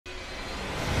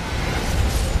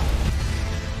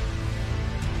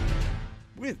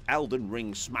With Elden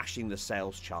Ring smashing the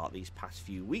sales chart these past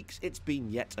few weeks, it's been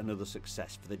yet another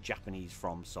success for the Japanese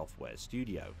From Software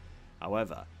studio.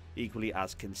 However, equally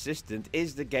as consistent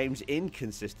is the game's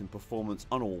inconsistent performance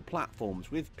on all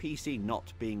platforms, with PC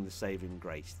not being the saving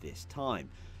grace this time.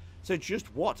 So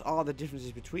just what are the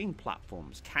differences between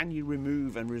platforms? Can you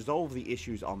remove and resolve the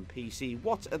issues on PC?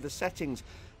 What are the settings?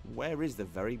 Where is the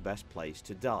very best place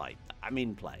to die? I'm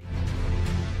in play.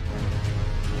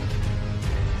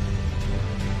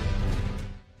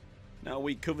 Now,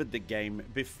 we covered the game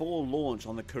before launch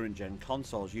on the current gen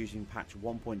consoles using patch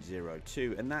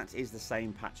 1.02, and that is the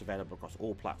same patch available across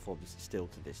all platforms still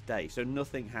to this day, so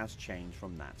nothing has changed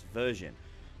from that version,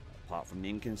 apart from the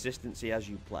inconsistency as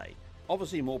you play.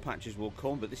 Obviously more patches will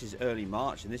come, but this is early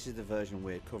March and this is the version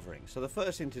we're covering. So the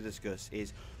first thing to discuss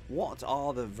is what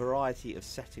are the variety of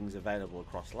settings available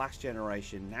across last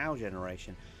generation, now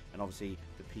generation, and obviously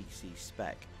the PC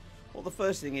spec. Well, the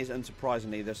first thing is,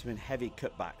 unsurprisingly, there's been heavy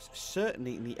cutbacks,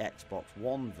 certainly in the Xbox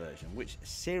One version, which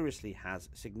seriously has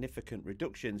significant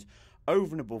reductions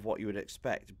over and above what you would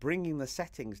expect, bringing the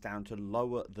settings down to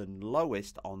lower than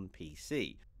lowest on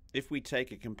PC. If we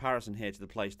take a comparison here to the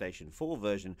PlayStation 4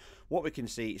 version, what we can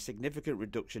see is significant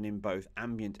reduction in both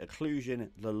ambient occlusion,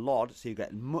 the LOD, so you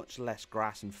get much less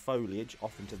grass and foliage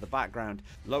off into the background,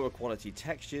 lower quality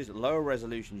textures, lower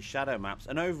resolution shadow maps,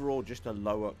 and overall just a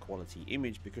lower quality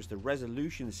image because the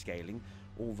resolution scaling,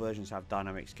 all versions have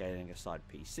dynamic scaling aside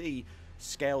PC,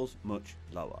 scales much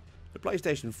lower. The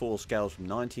PlayStation 4 scales from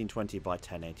 1920 by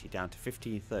 1080 down to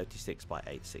 1536 by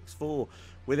 864,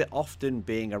 with it often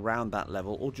being around that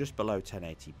level or just below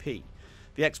 1080p.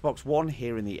 The Xbox One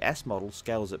here in the S model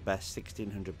scales at best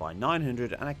 1600 by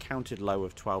 900 and a counted low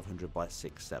of 1200 by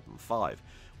 675,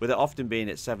 with it often being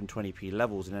at 720p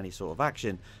levels in any sort of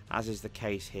action, as is the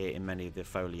case here in many of the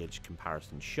foliage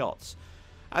comparison shots.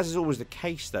 As is always the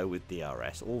case though with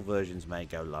DRS, all versions may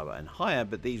go lower and higher,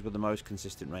 but these were the most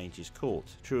consistent ranges caught,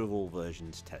 true of all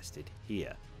versions tested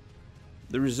here.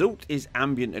 The result is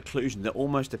ambient occlusion that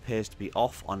almost appears to be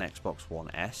off on Xbox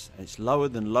One S, and it's lower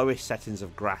than lowest settings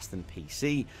of grass than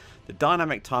PC. The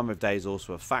dynamic time of day is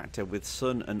also a factor, with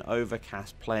sun and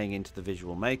overcast playing into the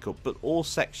visual makeup, but all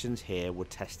sections here were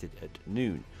tested at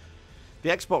noon. The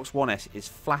Xbox One S is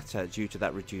flatter due to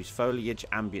that reduced foliage,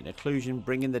 ambient occlusion,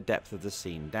 bringing the depth of the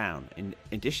scene down. In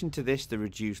addition to this, the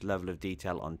reduced level of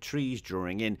detail on trees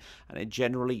drawing in, and a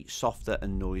generally softer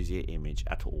and noisier image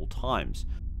at all times.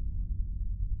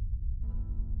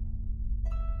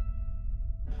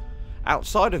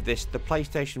 Outside of this, the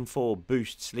PlayStation 4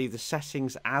 boosts leave the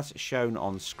settings as shown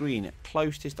on screen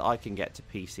closest I can get to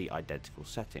PC identical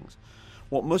settings.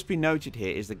 What must be noted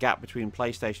here is the gap between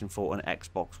PlayStation 4 and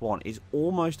Xbox One is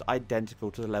almost identical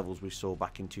to the levels we saw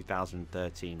back in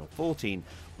 2013 or 14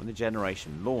 when the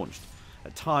generation launched.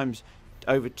 At times,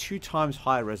 over 2 times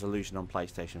higher resolution on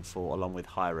PlayStation 4 along with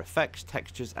higher effects,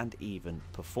 textures and even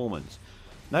performance.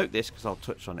 Note this because I'll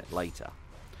touch on it later.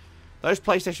 Those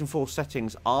PlayStation 4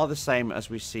 settings are the same as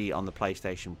we see on the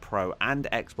PlayStation Pro and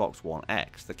Xbox One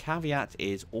X. The caveat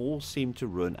is all seem to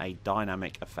run a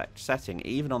dynamic effect setting,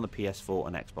 even on the PS4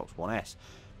 and Xbox One S,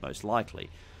 most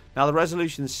likely. Now the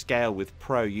resolutions scale with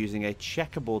Pro using a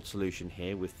checkerboard solution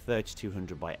here with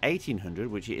 3200 by 1800,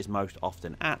 which it is most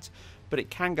often at, but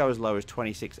it can go as low as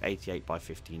 2688 by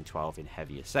 1512 in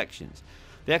heavier sections.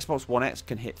 The Xbox One X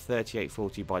can hit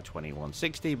 3840 by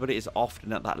 2160, but it is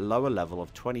often at that lower level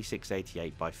of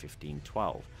 2688 by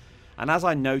 1512. And as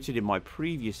I noted in my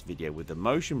previous video with the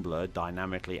motion blur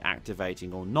dynamically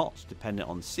activating or not dependent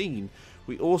on scene,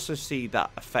 we also see that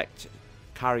effect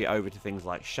carry over to things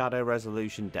like shadow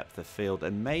resolution, depth of field,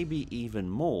 and maybe even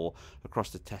more across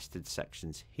the tested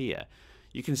sections here.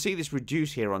 You can see this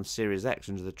reduce here on Series X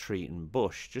under the tree and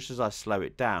bush. Just as I slow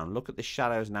it down, look at the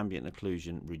shadows and ambient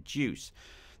occlusion reduce.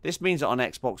 This means that on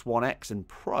Xbox One X and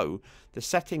Pro, the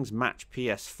settings match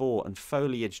PS4 and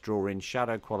foliage draw in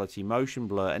shadow quality, motion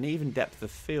blur, and even depth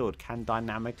of field can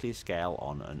dynamically scale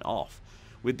on and off.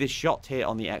 With this shot here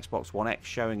on the Xbox One X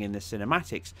showing in the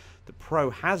cinematics, the Pro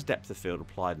has depth of field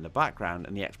applied in the background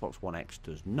and the Xbox One X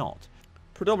does not.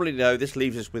 Predominantly though, this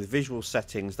leaves us with visual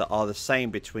settings that are the same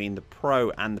between the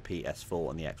Pro and the PS4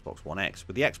 and the Xbox One X,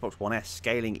 with the Xbox One S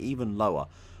scaling even lower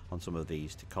on some of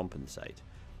these to compensate.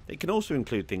 It can also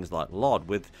include things like LOD,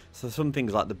 with some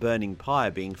things like the burning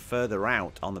pyre being further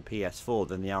out on the PS4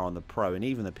 than they are on the Pro and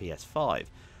even the PS5.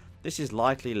 This is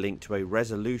likely linked to a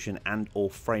resolution and or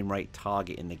frame rate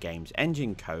target in the game's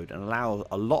engine code and allows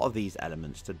a lot of these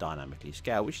elements to dynamically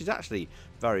scale, which is actually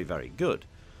very, very good.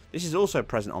 This is also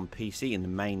present on PC in the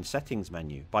main settings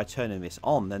menu. By turning this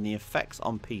on, then the effects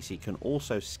on PC can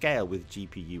also scale with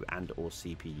GPU and or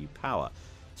CPU power.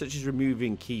 such as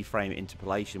removing keyframe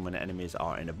interpolation when enemies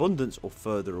are in abundance or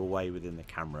further away within the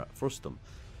camera frustum.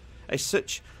 As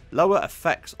such, lower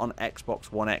effects on Xbox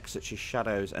One X, such as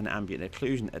shadows and ambient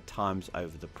occlusion at times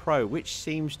over the Pro, which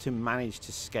seems to manage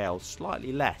to scale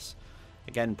slightly less,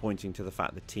 again pointing to the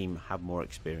fact the team have more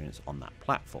experience on that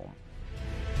platform.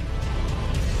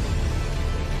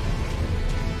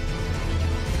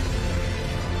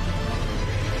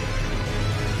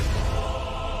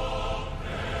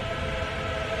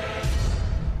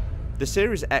 The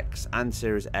Series X and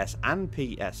Series S and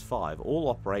PS5 all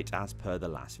operate as per the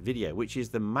last video, which is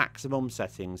the maximum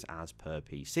settings as per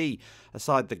PC,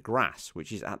 aside the grass,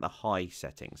 which is at the high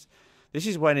settings. This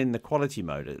is when in the quality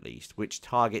mode at least, which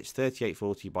targets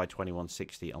 3840 by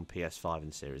 2160 on PS5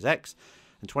 and Series X,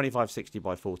 and 2560 by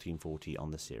 1440 on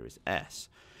the Series S.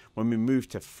 When we move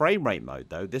to frame rate mode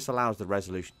though, this allows the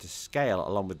resolution to scale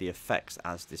along with the effects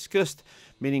as discussed,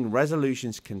 meaning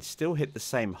resolutions can still hit the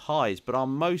same highs but are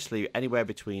mostly anywhere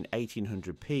between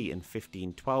 1800p and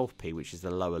 1512p, which is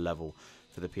the lower level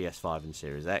for the PS5 and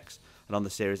Series X, and on the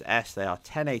Series S they are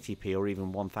 1080p or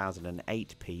even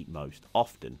 1008p most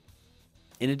often.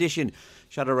 In addition,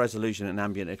 shadow resolution and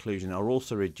ambient occlusion are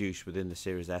also reduced, within the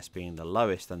Series S being the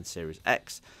lowest and Series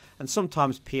X, and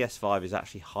sometimes PS5 is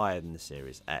actually higher than the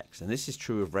Series X, and this is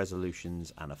true of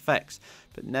resolutions and effects,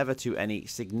 but never to any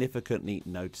significantly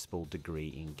noticeable degree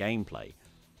in gameplay.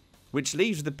 Which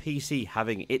leaves the PC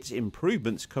having its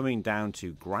improvements coming down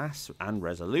to grass and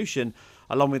resolution,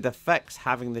 along with effects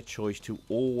having the choice to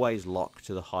always lock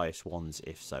to the highest ones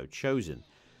if so chosen.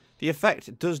 The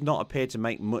effect does not appear to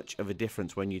make much of a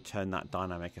difference when you turn that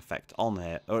dynamic effect on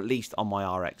here, or at least on my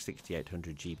RX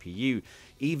 6800 GPU.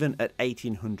 Even at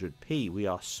 1800p, we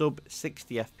are sub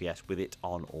 60 FPS with it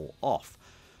on or off.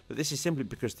 But this is simply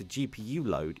because the GPU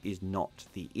load is not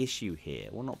the issue here,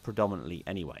 well, not predominantly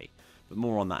anyway, but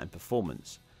more on that in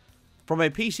performance. From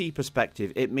a PC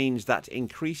perspective, it means that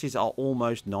increases are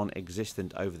almost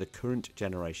non-existent over the current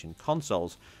generation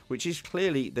consoles, which is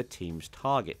clearly the team's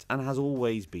target, and has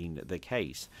always been the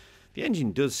case. The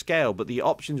engine does scale, but the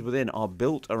options within are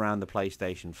built around the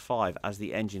PlayStation 5, as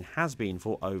the engine has been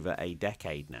for over a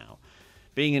decade now.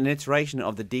 Being an iteration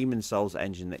of the Demon's Souls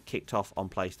engine that kicked off on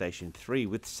PlayStation 3,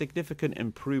 with significant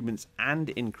improvements and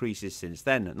increases since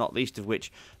then, not least of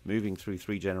which moving through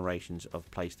 3 generations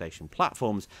of PlayStation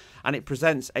platforms, and it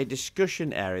presents a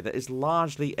discussion area that is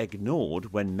largely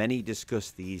ignored when many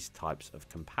discuss these types of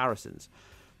comparisons.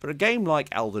 For a game like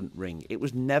Elden Ring, it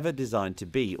was never designed to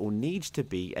be, or needs to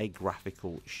be, a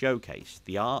graphical showcase.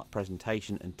 The art,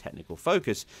 presentation and technical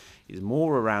focus is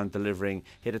more around delivering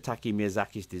Hidetaka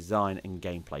Miyazaki's design and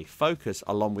gameplay focus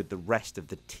along with the rest of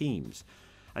the teams.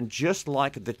 And just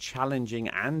like the challenging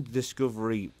and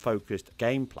discovery focused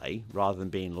gameplay, rather than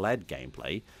being led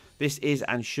gameplay, this is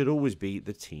and should always be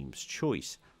the team's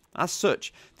choice. As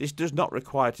such, this does not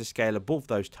require to scale above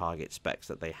those target specs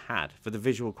that they had. For the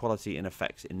visual quality and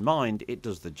effects in mind, it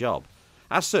does the job.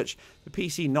 As such, the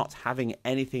PC not having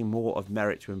anything more of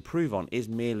merit to improve on is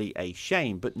merely a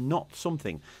shame, but not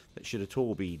something that should at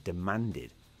all be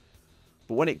demanded.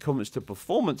 But when it comes to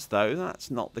performance though, that's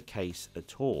not the case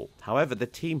at all. However, the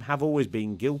team have always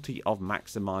been guilty of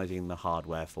maximising the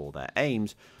hardware for their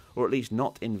aims, or at least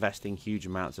not investing huge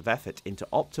amounts of effort into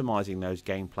optimizing those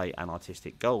gameplay and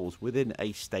artistic goals within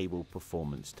a stable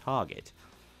performance target.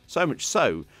 So much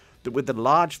so that with the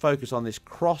large focus on this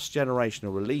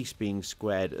cross-generational release being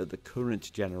squared at the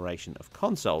current generation of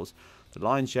consoles, the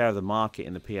lion's share of the market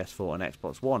in the PS4 and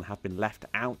Xbox One have been left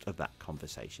out of that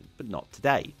conversation, but not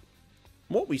today.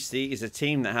 What we see is a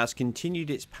team that has continued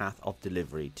its path of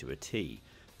delivery to a T.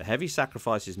 The heavy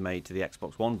sacrifices made to the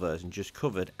Xbox One version just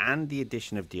covered, and the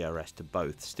addition of DRS to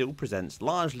both, still presents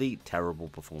largely terrible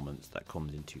performance that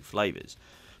comes in 2 flavours.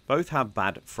 Both have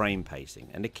bad frame pacing,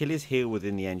 and Achilles heel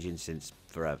within the engine since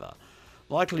forever.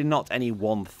 Likely not any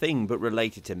one thing, but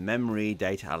related to memory,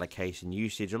 data allocation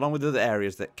usage, along with other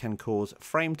areas that can cause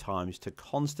frame times to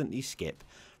constantly skip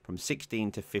from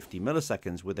 16 to 50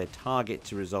 milliseconds with a target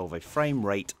to resolve a frame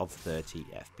rate of 30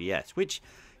 FPS, which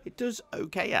it does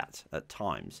okay at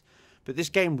times. But this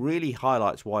game really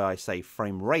highlights why I say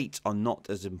frame rates are not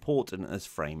as important as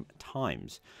frame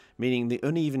times, meaning the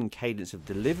uneven cadence of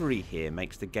delivery here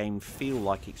makes the game feel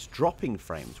like it's dropping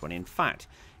frames when in fact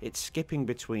it's skipping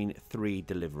between 3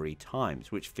 delivery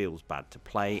times, which feels bad to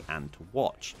play and to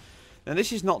watch. Now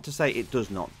this is not to say it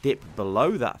does not dip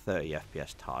below that 30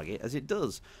 FPS target, as it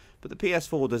does, but the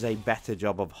PS4 does a better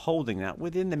job of holding that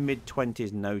within the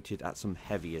mid-20s noted at some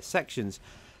heavier sections.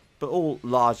 but all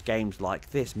large games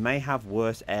like this may have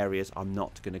worse areas. I'm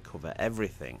not going to cover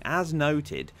everything. As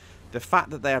noted, the fact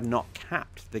that they have not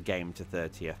capped the game to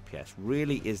 30 FPS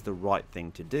really is the right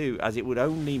thing to do, as it would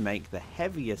only make the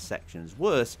heavier sections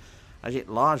worse, as it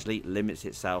largely limits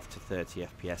itself to 30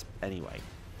 FPS anyway.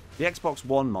 The Xbox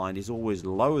One mind is always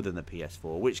lower than the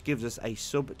PS4, which gives us a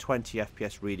sub 20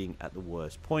 FPS reading at the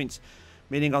worst points,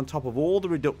 meaning on top of all the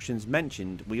reductions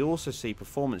mentioned, we also see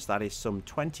performance that is some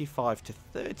 25 to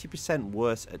 30%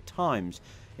 worse at times,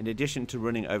 in addition to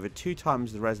running over 2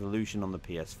 times the resolution on the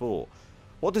PS4.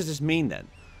 What does this mean then?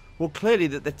 Well, clearly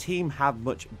that the team have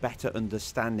much better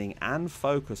understanding and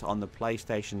focus on the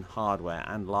PlayStation hardware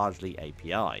and largely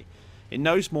API. In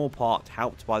no small part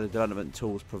helped by the development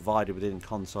tools provided within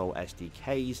console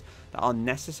SDKs that are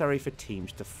necessary for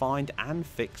teams to find and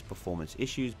fix performance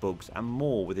issues, bugs and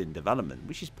more within development,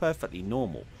 which is perfectly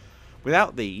normal.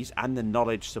 Without these and the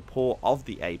knowledge support of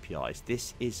the APIs,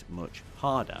 this is much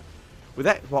harder. With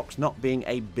Xbox not being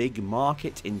a big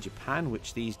market in Japan,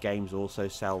 which these games also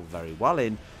sell very well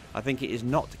in, I think it is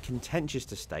not contentious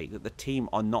to state that the team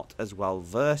are not as well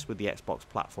versed with the Xbox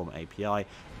platform API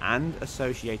and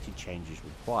associated changes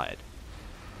required.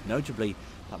 Notably,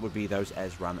 that would be those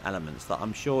SRAM elements that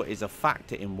I'm sure is a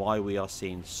factor in why we are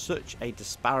seeing such a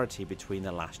disparity between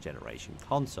the last generation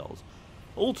consoles.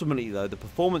 Ultimately though, the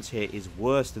performance here is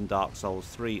worse than Dark Souls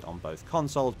 3 on both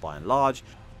consoles by and large,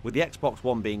 with the Xbox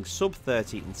One being sub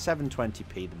 30 and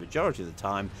 720p the majority of the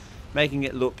time, making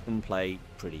it look and play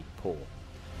pretty poor.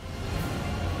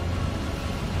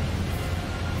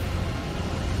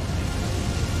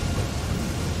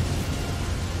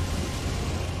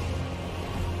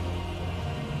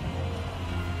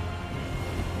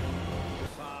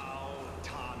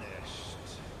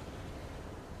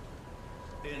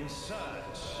 In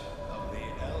search of the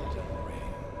Elden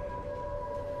Ring,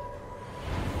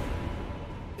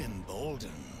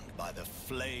 emboldened by the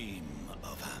flame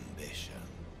of ambition.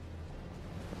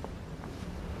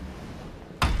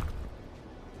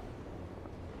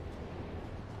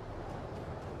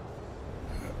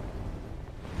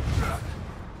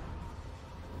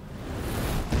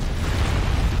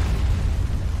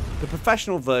 The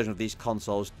professional version of these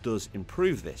consoles does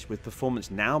improve this, with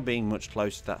performance now being much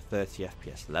closer to that 30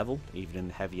 FPS level, even in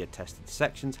the heavier tested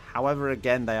sections. However,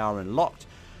 again, they are unlocked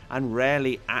and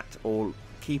rarely at all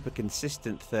keep a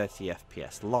consistent 30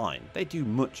 FPS line. They do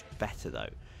much better though,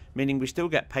 meaning we still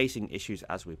get pacing issues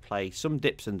as we play, some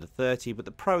dips under 30, but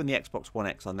the Pro and the Xbox One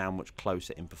X are now much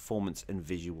closer in performance and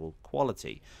visual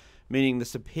quality, meaning the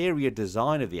superior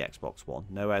design of the Xbox One,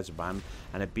 no SRAM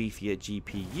and a beefier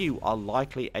GPU are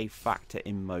likely a factor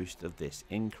in most of this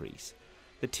increase.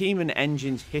 The team and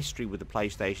engine's history with the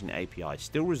PlayStation API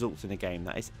still results in a game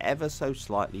that is ever so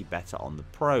slightly better on the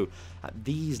Pro at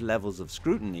these levels of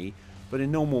scrutiny, but in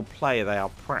normal play they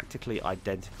are practically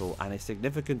identical and a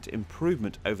significant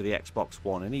improvement over the Xbox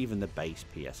One and even the base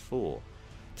PS4.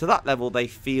 To that level, they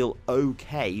feel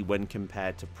okay when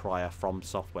compared to prior From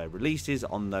Software releases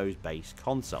on those base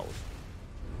consoles.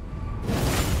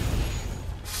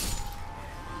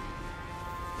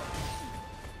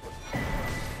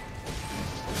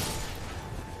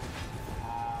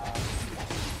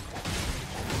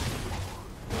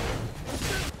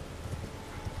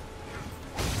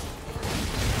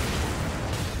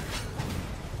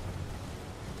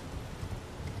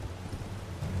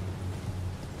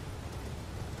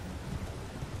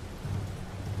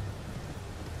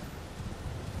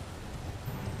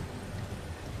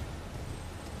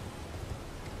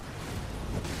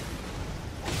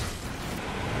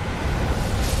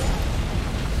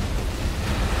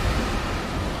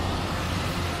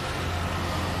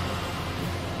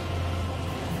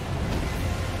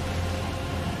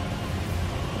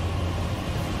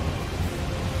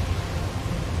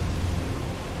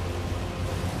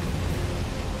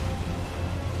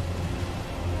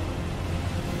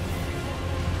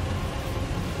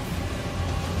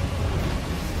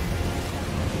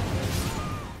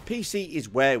 PC is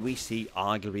where we see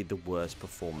arguably the worst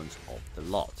performance of the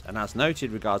lot, and as noted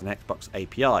regarding Xbox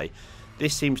API,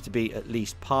 this seems to be at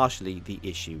least partially the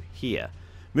issue here.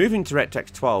 Moving to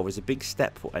DirectX 12 is a big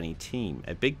step for any team.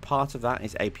 A big part of that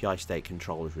is API state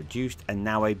control is reduced, and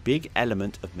now a big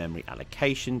element of memory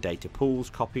allocation, data pools,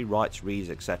 copyrights, reads,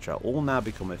 etc. all now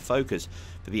become a focus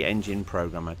for the engine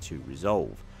programmer to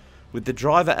resolve, with the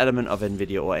driver element of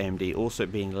Nvidia or AMD also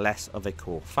being less of a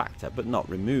core factor, but not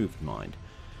removed, mind.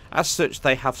 As such,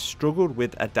 they have struggled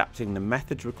with adapting the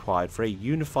methods required for a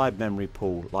unified memory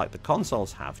pool like the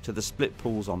consoles have to the split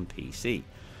pools on PC.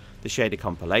 The shader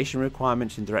compilation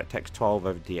requirements in DirectX 12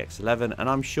 over DX11, and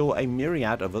I'm sure a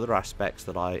myriad of other aspects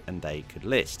that I and they could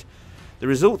list. The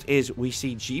result is we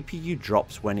see GPU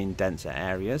drops when in denser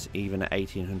areas, even at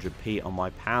 1800p on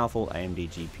my powerful AMD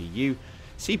GPU.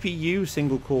 CPU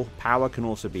single core power can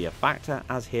also be a factor,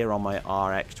 as here on my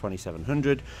RX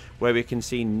 2700, where we can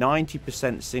see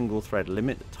 90% single thread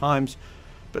limit at times,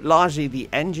 but largely the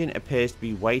engine appears to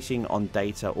be waiting on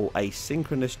data, or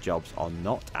asynchronous jobs are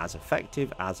not as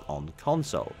effective as on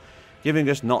console, giving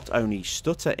us not only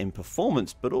stutter in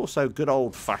performance but also good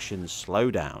old fashioned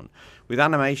slowdown, with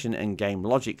animation and game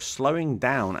logic slowing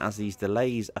down as these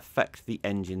delays affect the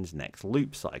engine's next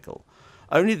loop cycle.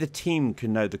 Only the team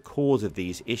can know the cause of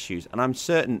these issues, and I'm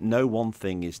certain no one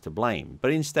thing is to blame,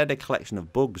 but instead a collection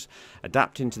of bugs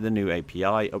adapting to the new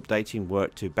API, updating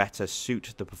work to better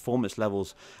suit the performance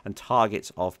levels and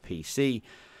targets of PC.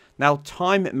 Now,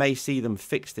 time may see them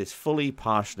fix this fully,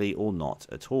 partially, or not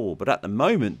at all, but at the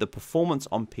moment the performance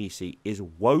on PC is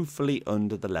woefully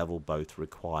under the level both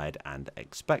required and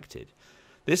expected.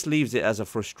 This leaves it as a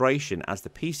frustration, as the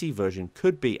PC version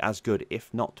could be as good,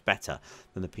 if not better,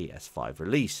 than the PS5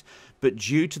 release, but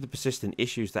due to the persistent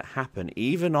issues that happen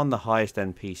even on the highest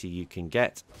end PC you can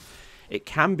get, it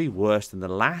can be worse than the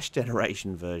last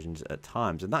generation versions at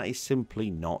times, and that is simply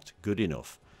not good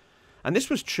enough. And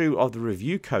this was true of the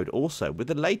review code also, with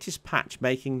the latest patch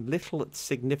making little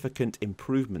significant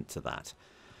improvement to that.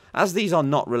 As these are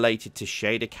not related to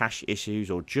shader cache issues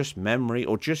or just memory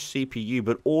or just CPU,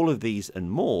 but all of these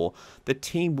and more, the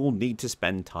team will need to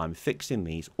spend time fixing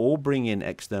these or bring in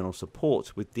external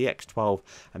support with DX12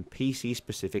 and PC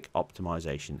specific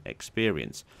optimization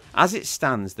experience. As it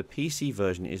stands, the PC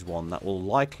version is one that will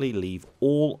likely leave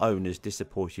all owners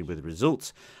disappointed with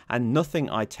results, and nothing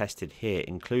I tested here,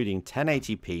 including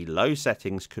 1080p low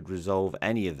settings, could resolve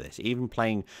any of this, even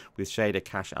playing with shader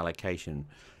cache allocation.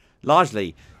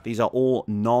 Largely, these are all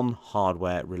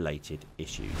non-hardware related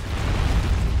issues.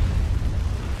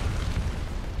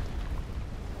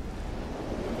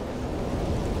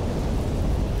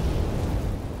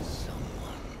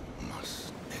 Someone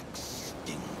must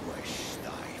extinguish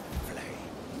thy flame.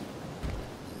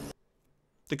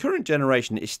 The current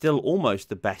generation is still almost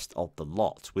the best of the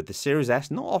lot, with the Series S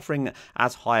not offering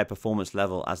as high a performance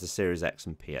level as the Series X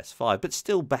and PS5, but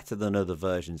still better than other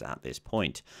versions at this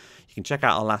point. You can check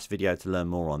out our last video to learn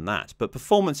more on that, but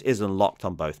performance is unlocked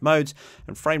on both modes,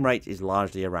 and frame rate is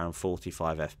largely around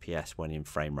 45 FPS when in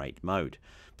frame rate mode,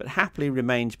 but happily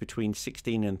remains between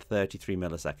 16 and 33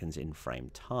 milliseconds in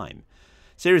frame time.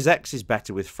 Series X is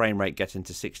better, with frame rate getting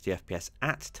to 60 FPS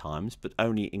at times, but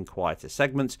only in quieter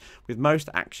segments, with most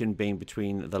action being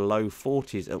between the low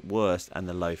 40s at worst and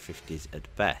the low 50s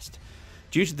at best.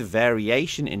 Due to the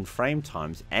variation in frame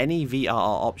times, any VRR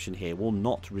option here will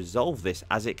not resolve this,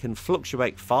 as it can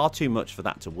fluctuate far too much for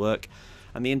that to work,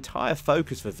 and the entire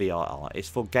focus for VRR is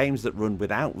for games that run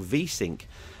without VSync,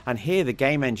 and here the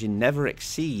game engine never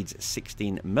exceeds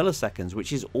 16 milliseconds,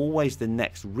 which is always the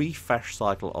next refresh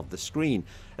cycle of the screen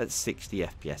at 60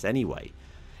 FPS anyway.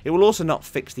 It will also not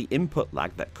fix the input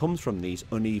lag that comes from these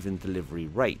uneven delivery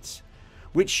rates,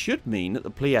 which should mean that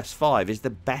the PS5 is the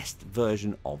best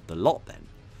version of the lot then.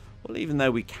 Well, even though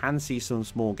we can see some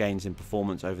small gains in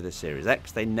performance over the Series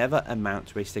X, they never amount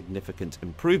to a significant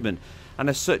improvement, and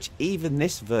as such even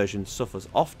this version suffers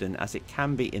often, as it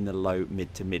can be in the low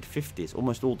mid to mid 50s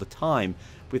almost all the time,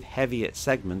 with heavier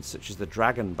segments such as the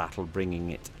Dragon Battle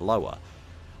bringing it lower,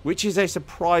 which is a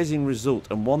surprising result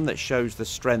and one that shows the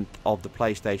strength of the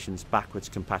PlayStation's backwards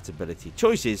compatibility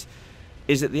choices.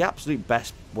 Is that the absolute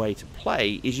best way to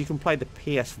play is you can play the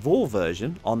PS4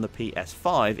 version on the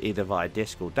PS5 either via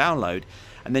disc or download,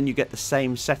 and then you get the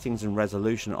same settings and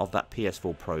resolution of that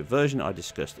PS4 Pro version I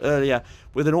discussed earlier,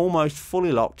 with an almost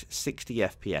fully locked 60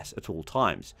 FPS at all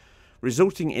times,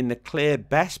 resulting in the clear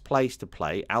best place to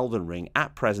play Elden Ring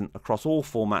at present across all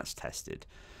formats tested.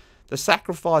 The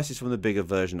sacrifices from the bigger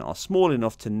version are small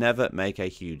enough to never make a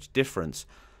huge difference,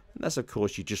 unless of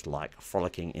course you just like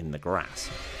frolicking in the grass.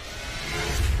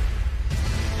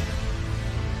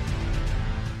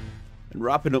 And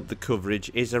wrapping up the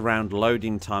coverage is around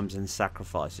loading times and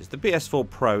sacrifices. The PS4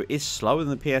 Pro is slower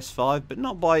than the PS5, but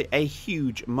not by a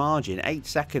huge margin. 8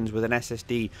 seconds with an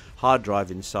SSD hard drive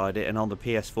inside it, and on the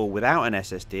PS4 without an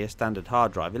SSD, a standard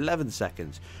hard drive, 11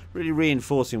 seconds. Really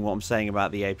reinforcing what I'm saying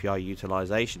about the API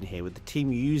utilization here, with the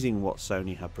team using what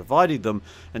Sony have provided them,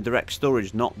 and direct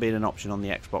storage not being an option on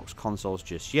the Xbox consoles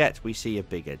just yet, we see a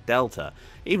bigger delta.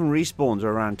 Even respawns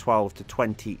are around 12 to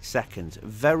 20 seconds,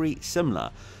 very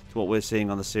similar to what we're seeing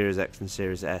on the Series X and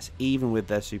Series S, even with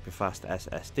their super fast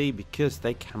SSD, because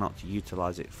they cannot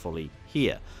utilize it fully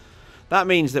here. That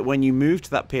means that when you move to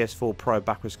that PS4 Pro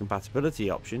backwards compatibility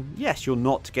option, yes, you're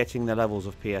not getting the levels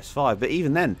of PS5, but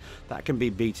even then, that can be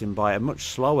beaten by a much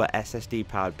slower SSD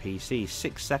powered PC.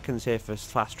 6 seconds here for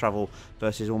fast travel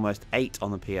versus almost 8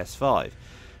 on the PS5.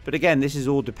 But again, this is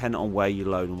all dependent on where you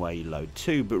load and where you load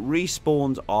to, but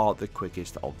respawns are the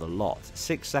quickest of the lot.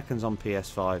 6 seconds on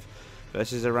PS5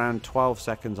 versus around 12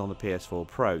 seconds on the PS4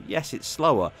 Pro. Yes, it's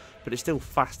slower, but it's still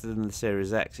faster than the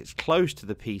Series X. It's close to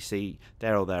the PC,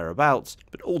 there or thereabouts,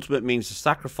 but ultimate means the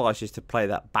sacrifices to play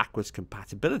that backwards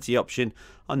compatibility option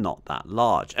are not that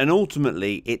large. And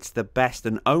ultimately, it's the best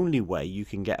and only way you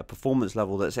can get a performance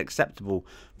level that's acceptable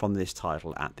from this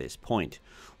title at this point.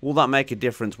 Will that make a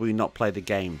difference? Will you not play the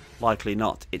game? Likely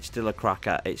not. It's still a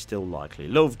cracker, it's still likely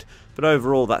loved, but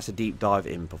overall that's a deep dive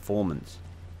in performance.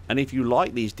 And if you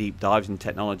like these deep dives in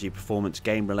technology, performance,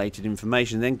 game related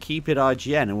information, then keep it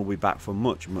IGN and we'll be back for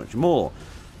much, much more.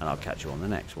 And I'll catch you on the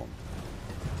next one.